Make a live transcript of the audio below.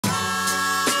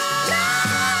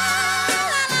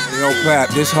Yo, Pap,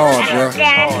 this hard, bro.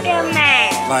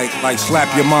 Like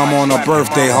slap your mama on her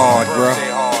birthday hard, bro.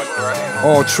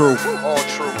 All true.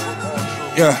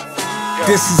 Yeah.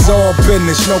 This is all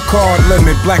business, no card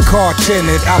limit, black card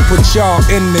tinted. I put y'all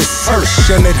in this search,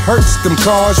 and it hurts them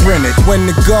cars rented. When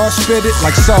the guards spit it,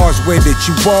 like SARS with it,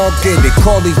 you all get it.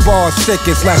 Call these bars sick,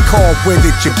 it's last call with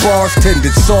it. Your bars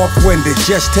tended, soft-winded,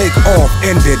 just take off,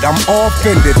 ended. I'm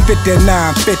offended,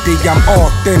 5950, I'm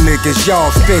authentic as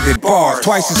y'all fitted. Bars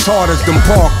twice as hard as them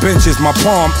park benches, my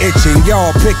palm itching.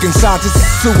 Y'all picking sides, it's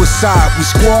suicide, we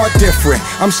squad different.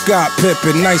 I'm Scott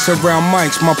Pippen, nice around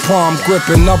mics, my palm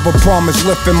gripping, upper palm is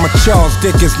lifting, my Charles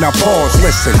Dickens. Now pause,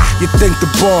 listen. You think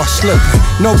the bar slipping?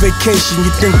 No vacation,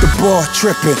 you think the bar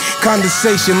tripping?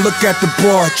 Condensation, look at the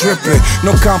bar dripping.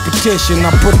 No competition,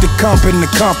 I put the comp in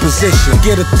the composition.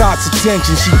 Get her thoughts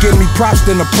attention, she give me props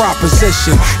than a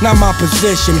proposition. Not my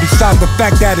position, besides the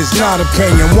fact that it's not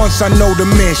opinion. Once I know the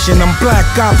mission, I'm black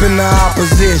op in the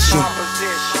opposition.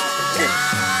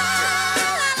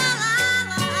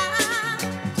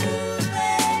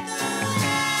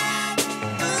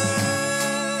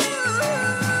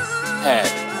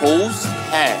 Papoose,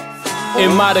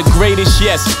 am I the greatest?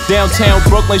 Yes. Downtown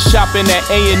Brooklyn shopping at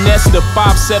A&S. The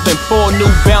 574 New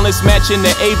Balance matching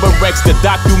the Avarex. The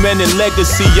documented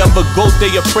legacy of a GOAT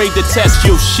they afraid to test.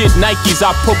 Yo shit Nikes,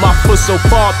 I put my foot so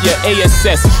far up your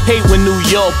ASS. Hate when New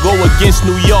York go against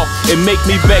New York. It make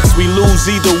me vex, we lose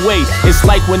either way. It's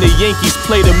like when the Yankees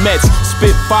play the Mets.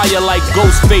 Spit fire like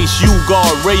Ghostface,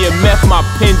 U-Guard, Ray and Meth. My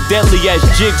pen deadly as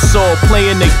Jigsaw.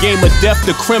 Playing the game of death.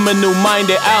 The Criminal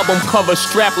Minded album cover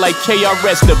strapped like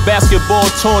KRS. The basketball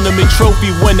tournament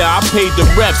trophy winner, I paid the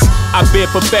reps. I bear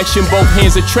perfection, both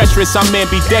hands are treacherous. I'm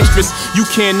ambidextrous. You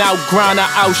can't outgrind or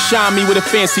outshine me with a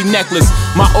fancy necklace.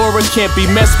 My aura can't be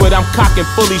messed with. I'm cocking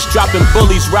fullies, dropping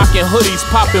bullies, rocking hoodies,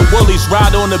 popping woolies,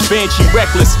 ride on the banshee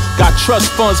reckless. Got trust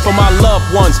funds for my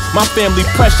loved ones, my family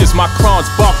precious. My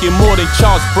crons barking more than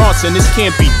Charles Bronson. This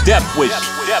can't be Death Wish.